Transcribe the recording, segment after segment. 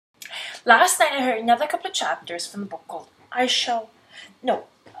Last night I heard another couple of chapters from the book called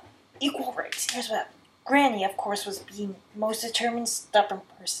Equal Rights. Here's what happened. Granny, of course, was being the most determined, stubborn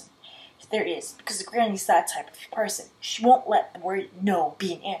person there is, because Granny's that type of person. She won't let the word no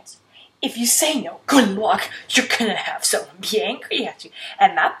be an answer. If you say no, good luck, you're gonna have someone be angry at you,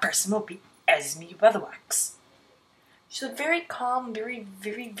 and that person will be Esme Weatherwax. She's a very calm, very,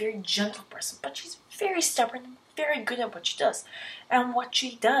 very, very gentle person, but she's very stubborn and very good at what she does. And what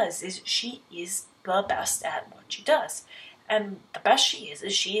she does is she is the best at what she does. And the best she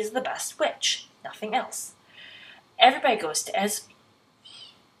is the best witch. Nothing else. Everybody goes to Esme.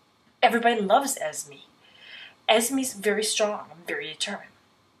 Everybody loves Esme. Esme's very strong and very determined.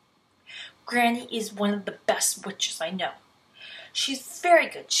 Granny is one of the best witches I know. She's very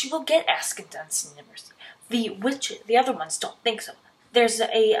good. She will get asked into Dunstan University. The other ones don't think so. There's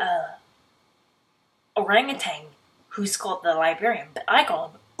a orangutan who's called the librarian, but I call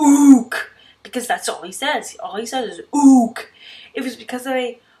him Ook, because that's all he says. All he says is Ook. It was because of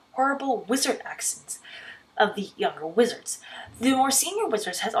a horrible wizard accent of the younger wizards. The more senior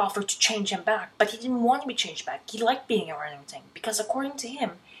wizards had offered to change him back, but he didn't want to be changed back. He liked being a orangutan, because according to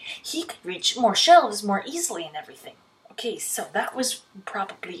him, he could reach more shelves more easily and everything. Okay, so that was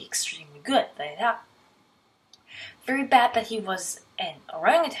probably extremely good that it happened. Very bad that he was an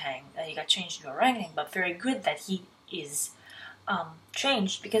orangutan, that he got changed into orangutan, but very good that he is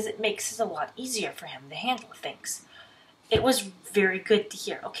changed, because it makes it a lot easier for him to handle things. It was very good to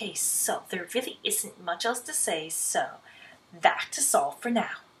hear. Okay, so there really isn't much else to say, so that is all for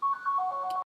now.